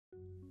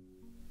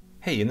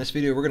Hey, in this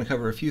video we're going to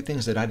cover a few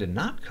things that I did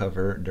not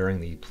cover during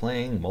the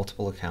playing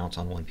multiple accounts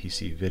on one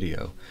PC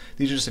video.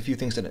 These are just a few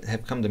things that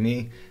have come to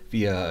me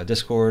via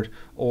Discord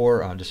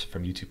or just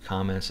from YouTube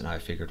comments, and I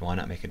figured why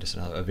not make it just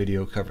a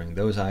video covering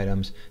those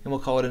items, and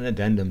we'll call it an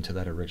addendum to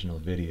that original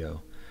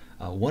video.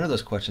 One of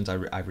those questions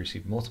I've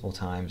received multiple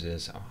times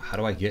is how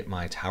do I get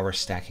my tower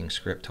stacking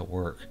script to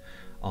work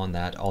on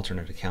that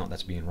alternate account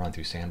that's being run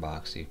through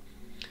Sandbox?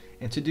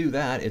 And to do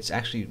that, it's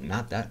actually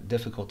not that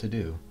difficult to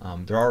do.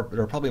 There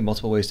are probably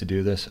multiple ways to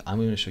do this. I'm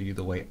going to show you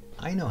the way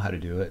I know how to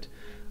do it.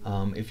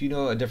 If you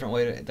know a different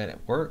way that it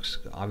works,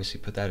 obviously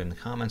put that in the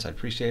comments. I'd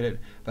appreciate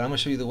it. But I'm going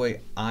to show you the way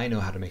I know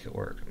how to make it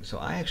work. So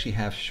I actually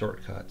have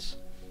shortcuts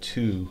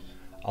to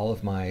all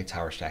of my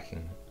tower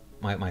stacking,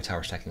 my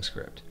tower stacking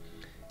script.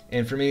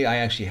 And for me, I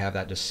actually have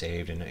that just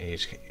saved in an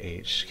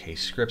AHK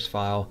scripts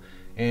file.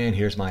 And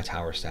here's my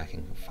tower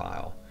stacking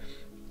file.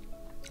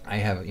 I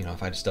have,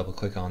 if I just double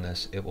click on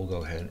this, it will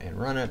go ahead and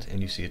run it,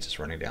 and you see it's just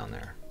running down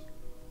there.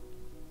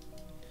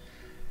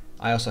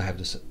 I also have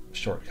this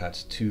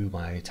shortcuts to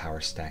my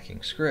tower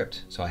stacking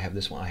script. So I have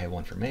this one, I have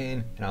one for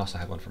main, and I also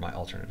have one for my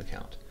alternate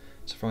account.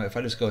 So if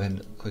I just go ahead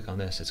and click on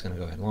this, it's going to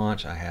go ahead and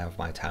launch. I have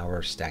my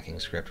tower stacking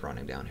script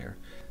running down here.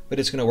 But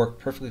it's going to work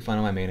perfectly fine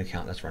on my main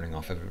account that's running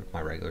off of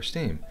my regular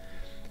Steam.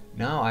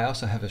 Now I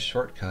also have a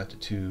shortcut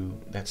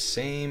to that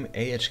same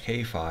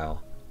AHK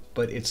file,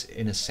 but it's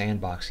in a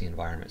sandboxy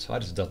environment. So I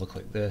just double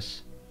click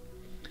this.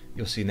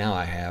 You'll see now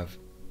I have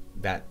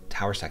that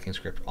tower stacking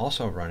script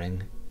also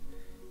running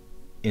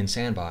in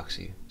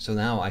sandboxy. So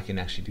now I can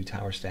actually do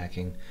tower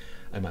stacking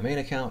on my main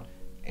account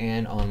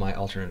and on my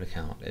alternate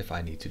account if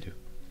I need to do.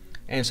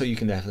 And so you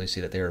can definitely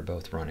see that they are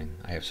both running.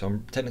 So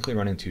I'm technically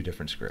running two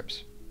different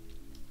scripts.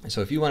 And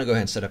so if you want to go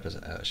ahead and set up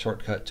a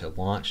shortcut to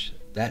launch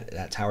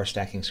that tower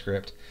stacking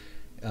script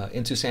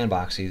into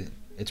sandboxy,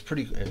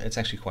 it's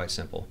actually quite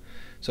simple.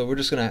 So we're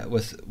just gonna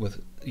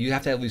you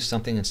have to have at least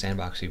something in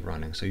Sandboxy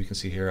running. So you can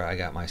see here I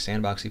got my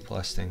Sandboxy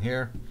Plus thing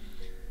here,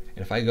 and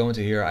if I go into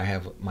here I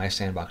have my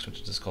Sandbox, which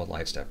is just called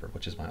Lightstepper,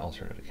 which is my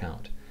alternate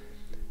account.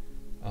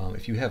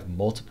 If you have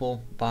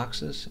multiple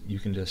boxes, you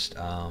can just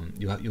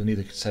you'll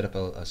need to set up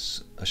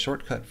a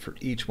shortcut for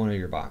each one of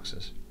your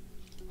boxes.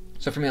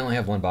 So for me, I only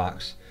have one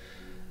box.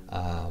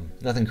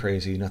 Nothing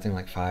crazy, nothing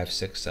like 5,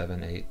 6,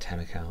 7, 8, 10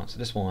 accounts,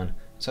 just one.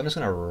 So I'm just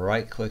going to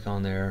right click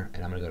on there,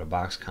 and I'm going to go to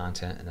box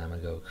content, and I'm going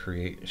to go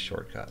create a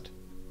shortcut.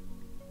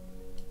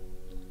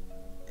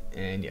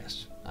 And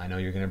yes, I know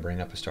you're going to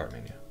bring up a start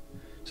menu.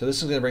 So this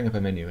is going to bring up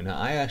a menu. Now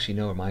I actually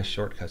know my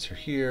shortcuts are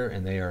here,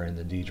 and they are in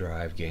the D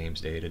drive,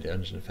 games, data,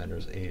 Dungeon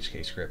Defenders,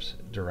 AHK scripts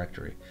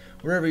directory.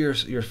 Wherever your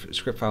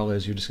script file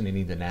is, you're just going to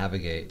need to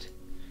navigate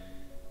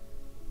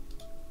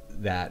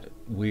that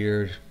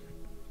weird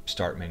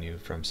start menu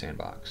from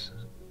Sandbox.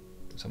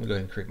 So I'm going to go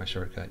ahead and create my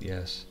shortcut,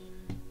 yes.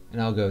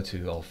 And I'll go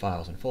to all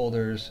files and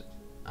folders.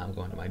 I'm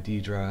going to my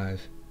D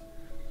drive,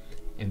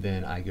 and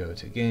then I go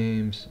to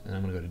games, and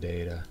I'm going to go to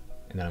data,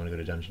 and then I'm going to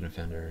go to Dungeon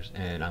Defenders,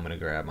 and I'm going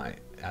to grab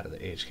out of the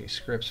AHK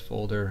scripts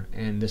folder,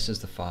 and this is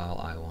the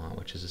file I want,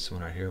 which is this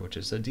one right here, which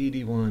is the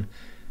DD1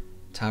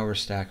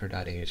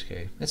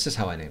 towerstacker.ahk. That's just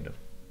how I named them.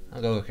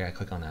 I'll go, okay, I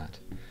click on that,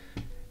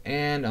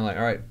 and I'm like,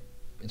 all right,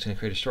 it's going to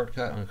create a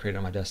shortcut. I'm going to create it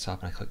on my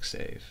desktop, and I click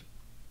save.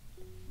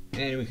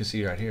 And we can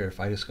see right here,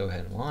 if I just go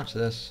ahead and launch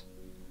this,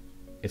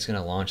 it's going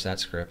to launch that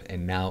script,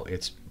 and now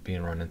it's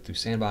being run through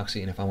Sandboxy.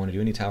 And if I want to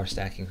do any tower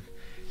stacking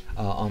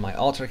on my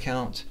alter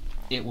account,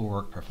 it will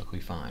work perfectly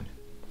fine.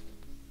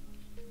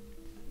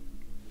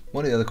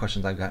 One of the other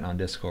questions I've gotten on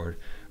Discord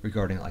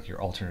regarding like your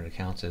alternate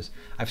accounts is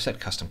I've set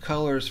custom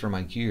colors for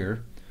my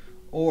gear,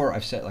 or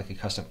I've set like a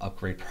custom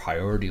upgrade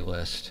priority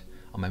list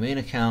on my main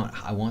account.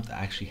 I want to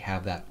actually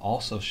have that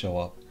also show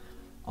up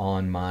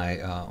on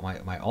my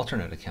my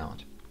alternate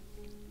account.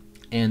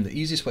 And the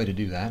easiest way to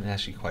do that, and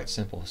actually quite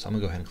simple, so I'm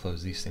going to go ahead and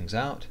close these things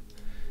out,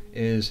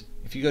 is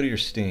if you go to your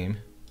Steam,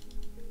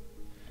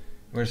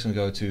 we're just going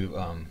to go to,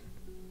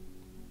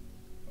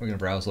 we're going to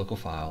browse local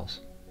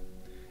files,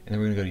 and then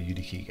we're going to go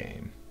to UDKey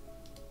game.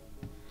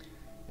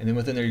 And then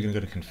within there you're going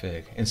to go to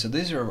config. And so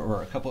these are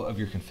where a couple of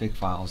your config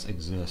files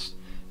exist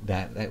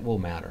that will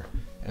matter.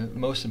 And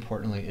most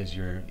importantly is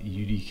your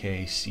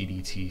UDK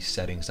CDT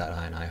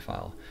settings.ini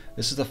file.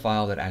 This is the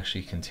file that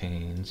actually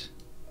contains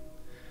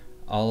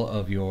all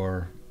of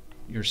your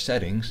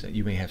settings that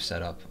you may have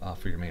set up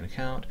for your main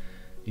account.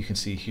 You can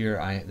see here,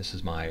 this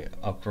is my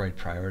upgrade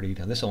priority.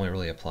 Now this only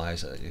really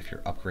applies if you're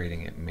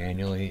upgrading it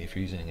manually. If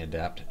you're using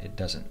Adept, it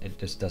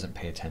just doesn't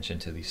pay attention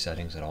to these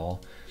settings at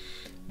all.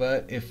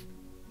 But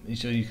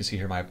so you can see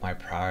here, my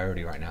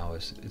priority right now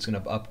is it's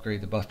going to upgrade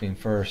the buff beam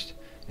first,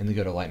 and then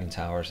go to lightning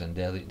towers and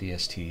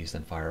DSTs,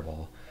 then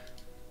fireball.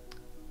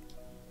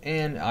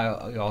 And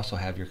I also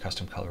have your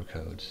custom color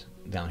codes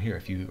down here.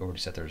 If you already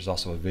set there, there's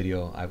also a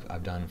video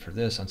I've done for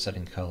this on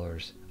setting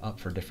colors up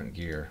for different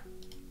gear.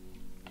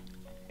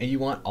 And you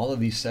want all of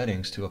these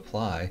settings to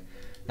apply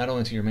not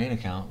only to your main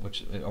account,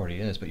 which it already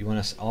is, but you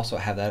want to also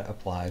have that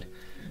applied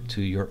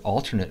to your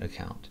alternate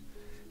account.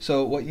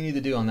 So what you need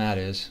to do on that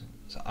is,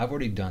 so I've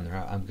already done there.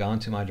 I've gone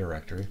to my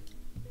directory,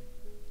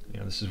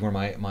 this is where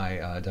my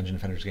Dungeon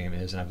Defenders game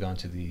is, and I've gone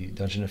to the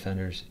Dungeon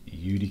Defenders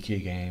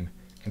UDK game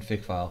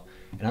config file,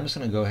 and I'm just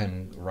going to go ahead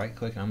and right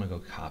click, and I'm going to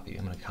go copy.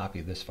 I'm going to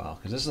copy this file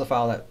because this is the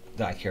file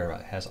that I care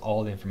about. It has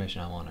all the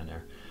information I want in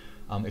there.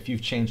 If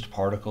you've changed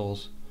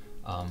particles,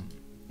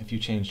 if you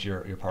changed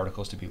your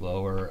particles to be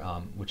lower,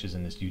 which is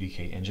in this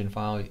UDK engine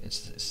file,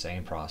 it's the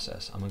same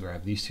process. I'm going to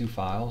grab these two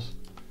files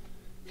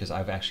because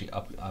I've actually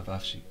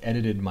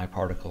edited my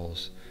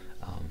particles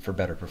for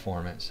better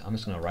performance. I'm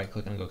just going to right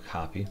click and go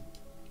copy.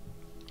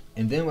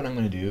 And then what I'm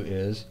going to do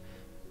is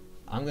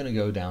I'm going to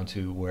go down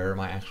to where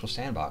my actual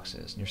sandbox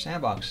is. And your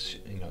sandbox,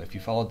 if you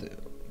followed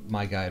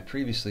my guide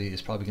previously,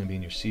 is probably going to be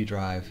in your C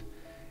drive,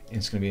 and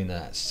it's going to be in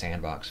that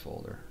sandbox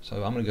folder.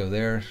 So I'm going to go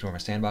there to where my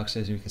sandbox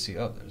is, and you can see,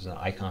 oh, there's an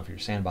icon for your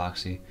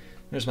sandboxy.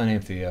 There's my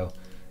name, Theo,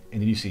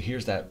 and then you see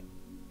here's that.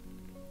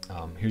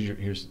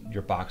 Here's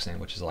your box name,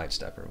 which is Light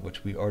Stepper,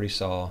 which we already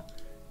saw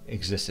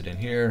existed in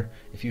here.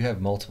 If you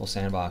have multiple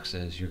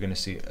sandboxes, you're going to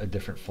see a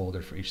different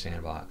folder for each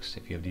sandbox.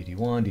 If you have DD1,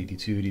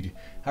 DD2, DD,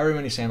 however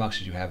many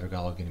sandboxes you have, they're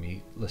all going to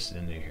be listed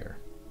in here.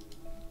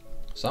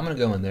 So I'm going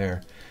to go in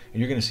there, and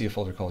you're going to see a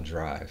folder called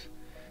Drive.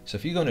 So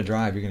if you go into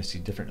Drive, you're going to see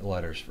different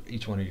letters for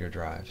each one of your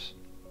drives.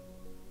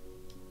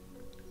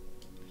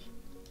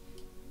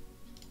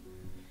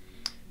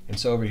 And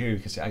so over here, you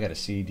can see I got a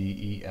C, D,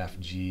 E, F,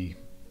 G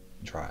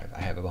drive. I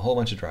have a whole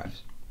bunch of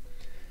drives.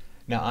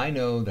 Now I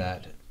know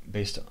that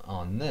based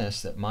on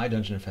this, that my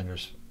Dungeon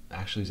Defenders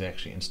is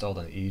actually installed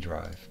on the E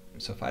drive.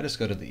 So if I just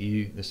go to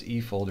this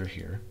E folder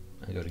here,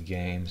 I go to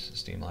Games,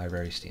 Steam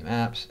Library, Steam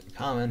Apps,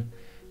 Common,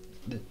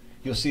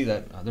 you'll see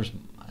that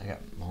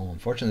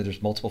unfortunately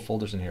there's multiple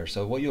folders in here.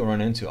 So what you'll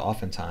run into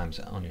oftentimes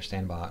on your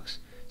Sandbox,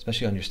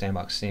 especially on your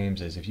Sandbox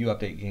Steams, is if you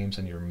update games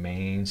on your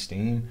main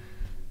Steam,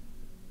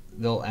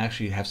 they'll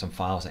actually have some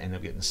files that end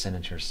up getting sent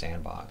into your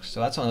Sandbox.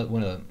 So that's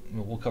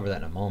we'll cover that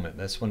in a moment.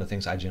 That's one of the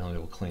things I generally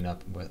will clean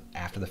up with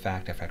after the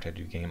fact, after I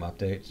do game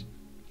updates,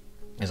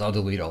 is I'll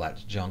delete all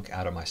that junk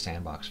out of my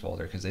Sandbox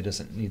folder because it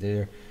doesn't need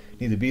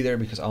to be there,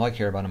 because all I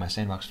care about in my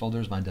Sandbox folder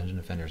is my Dungeon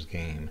Defenders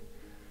game.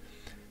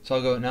 So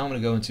now I'm going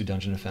to go into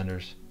Dungeon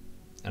Defenders,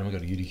 and I'm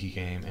going to go to UDK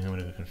game, and I'm going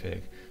to go to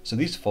config. So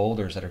these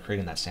folders that are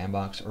creating that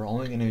sandbox are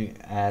only going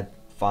to add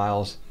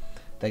files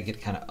that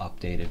get kind of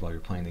updated while you're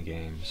playing the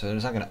game. So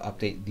it's not going to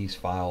update these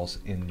files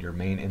in your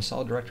main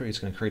install directory. It's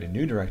going to create a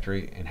new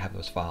directory and have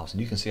those files. And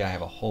you can see I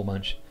have a whole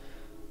bunch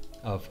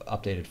of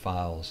updated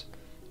files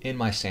in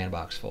my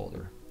Sandbox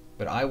folder.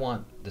 But I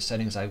want the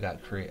settings I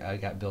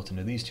got built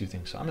into these two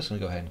things. So I'm just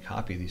going to go ahead and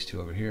copy these two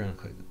over here and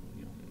click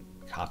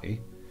copy.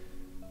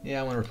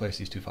 Yeah, I want to replace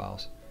these two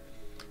files.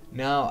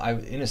 Now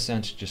I've, in a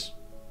sense, just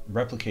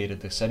replicated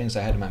the settings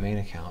I had in my main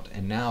account,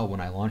 and now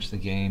when I launch the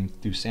game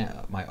through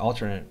my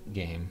alternate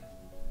game,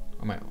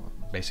 or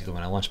basically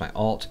when I launch my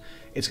alt,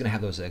 it's going to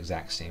have those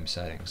exact same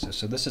settings.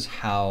 So this is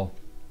how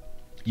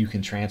you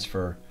can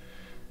transfer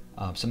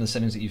some of the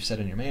settings that you've set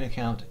in your main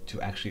account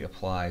to actually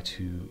apply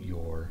to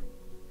your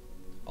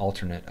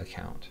alternate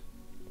account.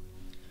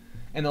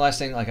 And the last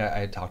thing, like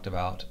I talked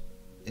about,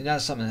 it's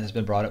not something that has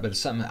been brought up, but it's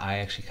something that I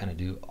actually kind of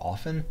do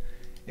often,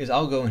 is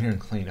I'll go in here and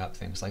clean up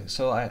things. Like,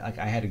 so I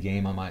had a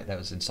game on that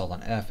was installed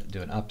on F,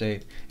 do an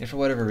update, and for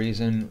whatever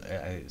reason,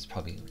 it's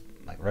probably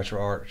like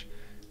RetroArch,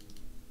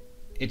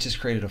 it just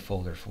created a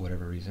folder for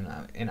whatever reason,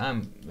 and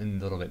I'm a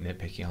little bit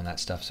nitpicky on that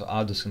stuff, so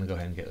I'm just going to go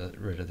ahead and get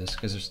rid of this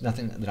because there's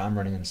nothing that I'm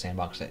running in the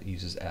Sandbox that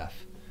uses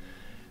F.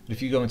 But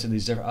if you go into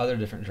these other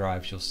different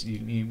drives, you'll see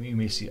you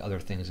may see other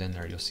things in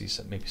there. You'll see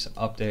maybe some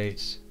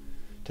updates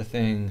to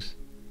things.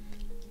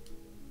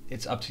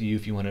 It's up to you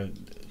if you want to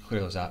clear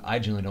those out. I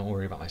generally don't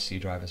worry about my C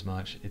drive as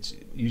much. It's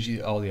usually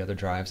all the other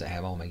drives that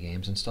have all my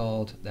games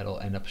installed that'll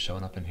end up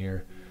showing up in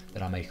here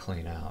that I may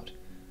clean out.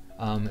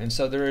 And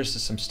so there is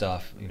just some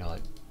stuff,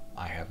 like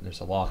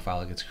there's a log file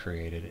that gets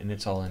created, and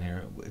it's all in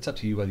here. It's up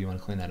to you whether you want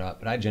to clean that up,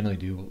 but I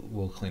generally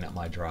will clean up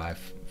my drive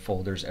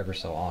folders ever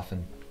so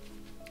often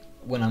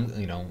when I'm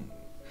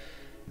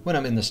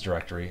in this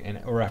directory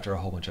or after a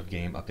whole bunch of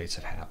game updates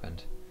have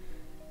happened.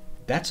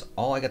 That's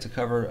all I got to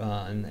cover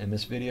in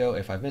this video.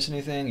 If I've missed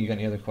anything, you got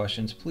any other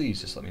questions, please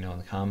just let me know in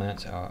the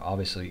comments.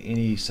 Obviously,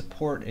 any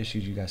support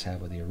issues you guys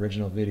have with the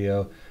original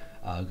video,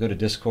 go to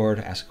Discord,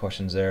 ask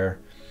questions there.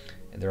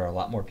 And there are a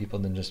lot more people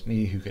than just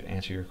me who could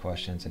answer your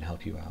questions and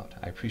help you out.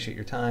 I appreciate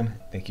your time.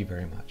 Thank you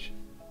very much.